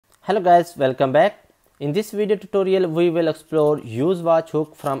Hello guys, welcome back. In this video tutorial we will explore useWatch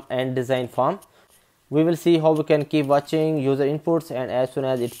hook from end-design form. We will see how we can keep watching user inputs, and as soon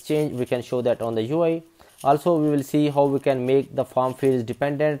as it's changed we can show that on the UI. Also we will see how we can make the form fields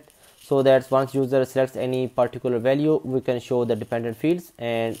dependent, so that once user selects any particular value we can show the dependent fields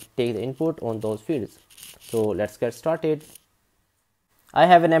and take the input on those fields. So let's get started. I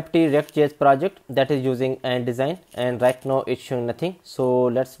have an empty ReactJS project that is using end-design, and right now it's showing nothing. So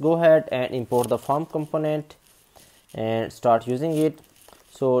let's go ahead and import the form component and start using it.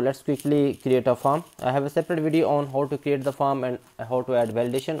 So let's quickly create a form. I have a separate video on how to create the form and how to add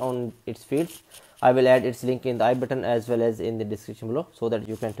validation on its fields. I will add its link in the I button as well as in the description below, so that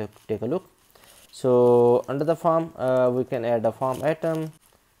you can take a look. So under the form we can add a form item.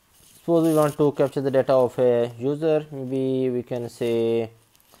 Suppose we want to capture the data of a user. Maybe we can say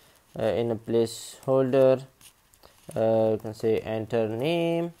in a placeholder you can say enter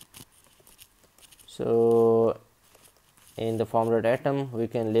name. So in the form.item we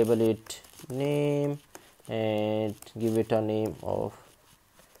can label it name and give it a name of,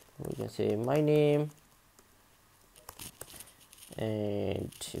 we can say my name,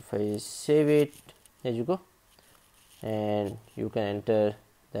 and if I save it, there you go, and you can enter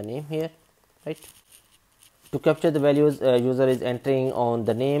the name here, right? To capture the values user is entering on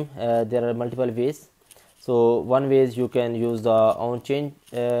the name, there are multiple ways. So one way is you can use the onChange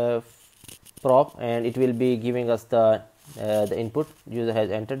prop, and it will be giving us the input user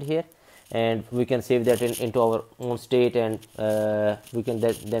has entered here, and we can save that into our own state, and we can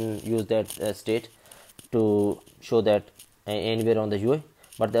then use that state to show that anywhere on the UI.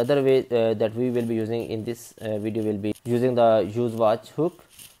 But the other way that we will be using in this video will be using the useWatch hook.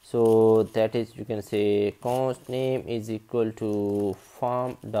 So that is, you can say const name is equal to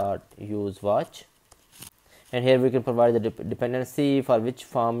form.useWatch, and here we can provide the dependency for which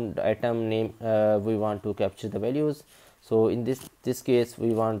form item name we want to capture the values. So in this case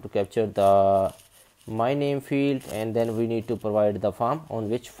we want to capture the my name field, and then we need to provide the form on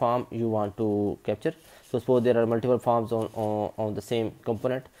which form you want to capture. So suppose there are multiple forms on the same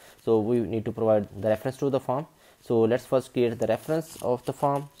component, so we need to provide the reference to the form. So let's first create the reference of the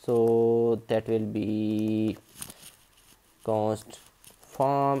form. So that will be const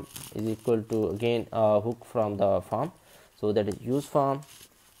form is equal to, again, a hook from the form, so that is useForm,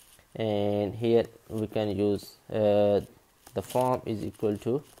 and here we can use the form is equal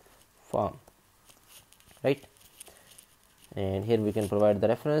to form, right? And here we can provide the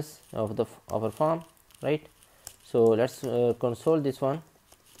reference of our form, right? So let's console this one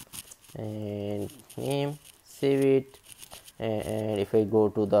and name, save it, and if I go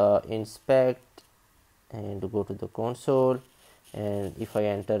to the inspect and go to the console, and if I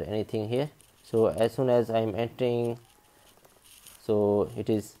enter anything here, so as soon as I'm entering, so it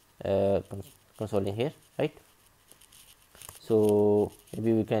is consoling here, right? So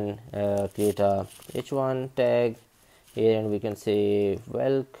maybe we can create a h1 tag here, and we can say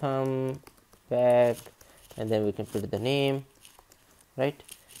welcome back, and then we can put the name, right?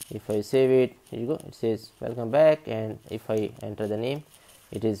 If I save it, here you go, it says welcome back, and if I enter the name,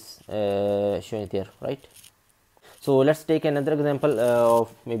 it is showing there, right? So let's take another example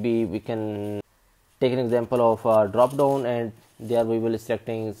of, maybe we can take an example of a drop down, and there we will be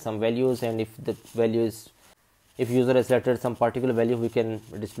selecting some values, and if the values, if user has selected some particular value, we can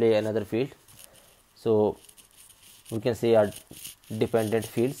display another field. So we can say our dependent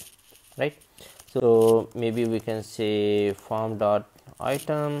fields, right? So maybe we can say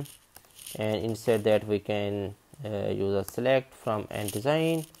form.item, and inside that we can use a select from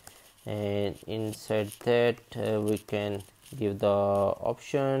end-design, and inside that we can give the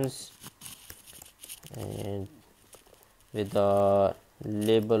options, and with the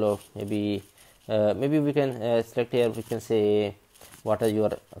label of maybe we can select here, we can say what are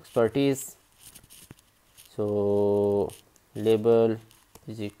your expertise. So label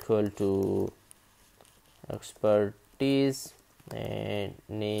is equal to expertise, and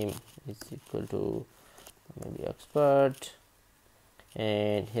name is equal to maybe expert,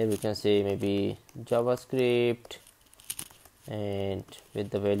 and here we can say maybe JavaScript, and with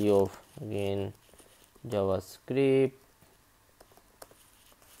the value of, again, JavaScript.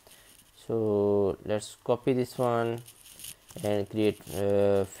 So let's copy this one and create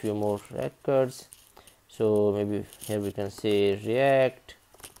a few more records. So maybe here we can say React,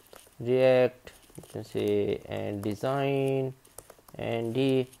 we can say and design and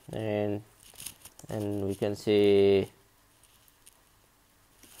D, and we can say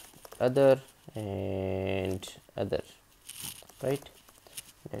other and other, right?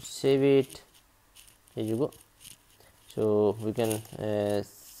 Let's save it. Here you go. So we can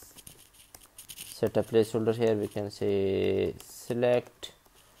set a placeholder here. We can say select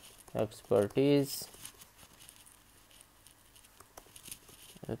expertise.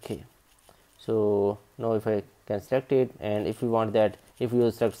 Okay, so now if I can select it, and if we want that, if we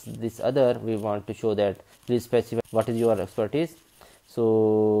select this other, we want to show that please specify what is your expertise.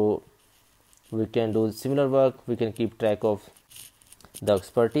 So we can do similar work. We can keep track of the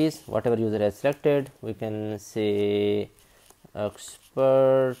expertise whatever user has selected. We can say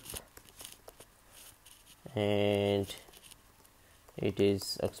expert, and it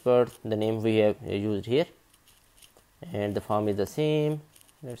is expert, the name we have used here, and the form is the same.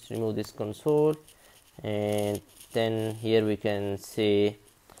 Let's remove this console, and then here we can say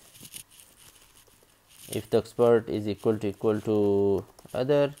if the expert is equal to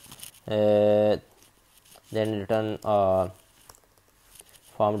other, then return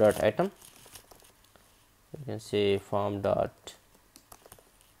form dot item. We can say form dot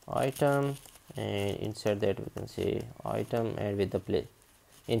item, and inside that we can say item, and with the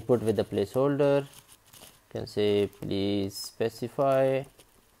input with the placeholder, you can say please specify,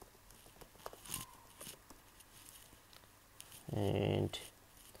 and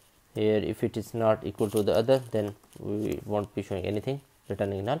here if it is not equal to the other, then we won't be showing anything,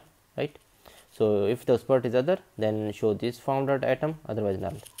 returning null, right? So if the expert is other, then show this form dot item, otherwise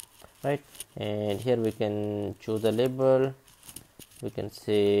null, right? And here we can choose a label. We can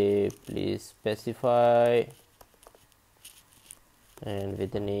say please specify, and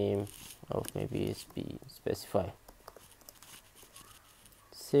with the name of maybe specify.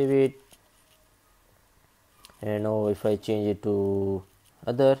 Save it, and now if I change it to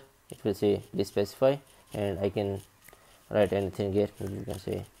other, it will say please specify, and I can write anything here. Maybe you can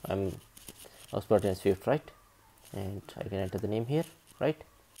say I'm expert in Swift, right? And I can enter the name here, right?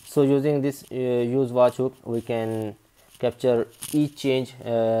 So using this useWatch hook, we can capture each change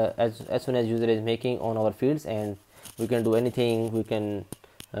as soon as user is making on our fields, and we can do anything. We can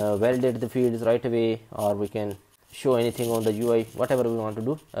validate the fields right away, or we can show anything on the UI, whatever we want to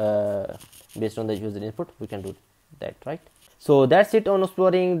do based on the user input, we can do that, right? So that's it on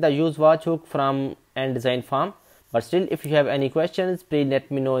exploring the useWatch hook from Design Form. But still, if you have any questions, please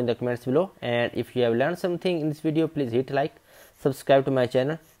let me know in the comments below. And if you have learned something in this video, please hit like, subscribe to my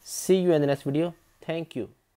channel. See you in the next video. Thank you.